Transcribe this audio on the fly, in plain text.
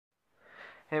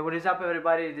Hey, what is up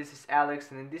everybody, this is Alex,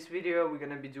 and in this video we're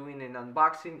gonna be doing an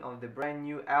unboxing of the brand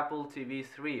new Apple TV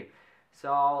 3.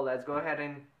 So let's go ahead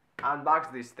and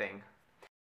unbox this thing.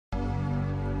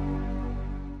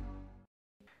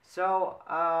 So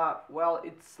well,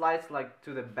 it slides like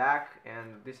to the back,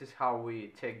 and this is how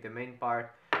we take the main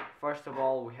part. First of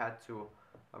all, we had to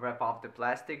wrap off the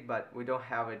plastic, but we don't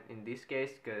have it in this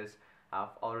case because I've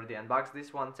already unboxed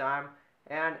this one time.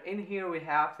 And in here we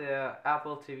have the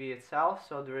Apple TV itself.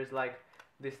 So there is like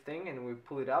this thing, and we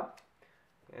pull it up,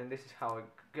 and this is how it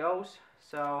goes.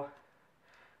 So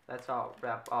let's all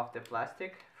wrap off the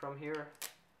plastic from here.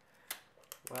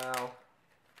 Well,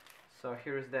 so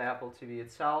here's the Apple TV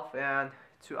itself, and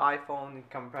to iPhone it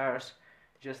compares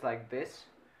just like this.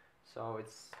 So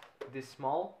it's this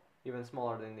small, even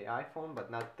smaller than the iPhone, but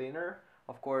not thinner,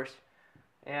 of course.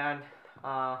 And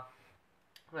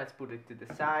let's put it to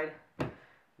the side.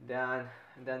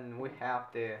 Then we have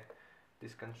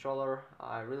this controller.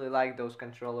 I really like those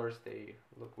controllers. They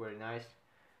look very nice,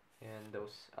 and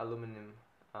those aluminum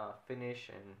finish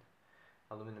and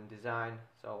aluminum design.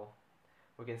 So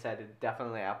we can say it's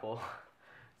definitely Apple.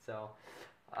 So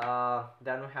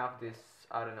then we have this,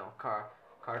 I don't know,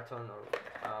 carton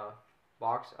or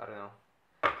box, I don't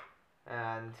know,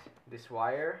 and this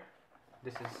wire.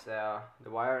 This is the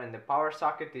wire, and the power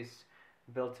socket is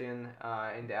built in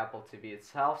the Apple TV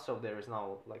itself, so there is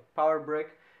no like power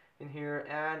brick in here.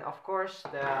 And of course,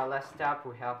 the last step,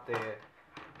 we have the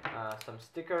some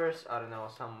stickers, I don't know,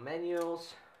 some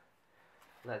manuals.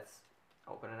 Let's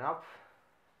open it up.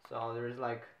 So there is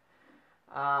like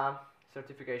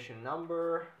certification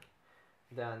number,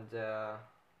 then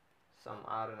some,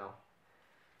 I don't know,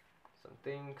 some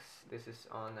things. This is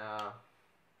on a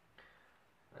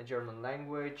German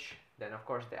language. Then of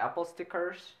course the Apple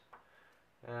stickers,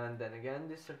 and then again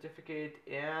this certificate,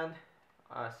 and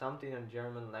something in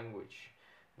German language.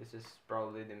 This is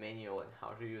probably the manual and how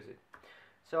to use it.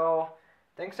 So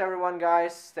thanks everyone,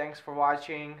 guys. Thanks for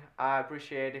watching. I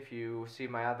appreciate if you see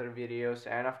my other videos,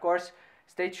 and of course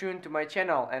stay tuned to my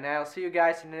channel, and I'll see you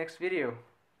guys in the next video.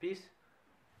 Peace.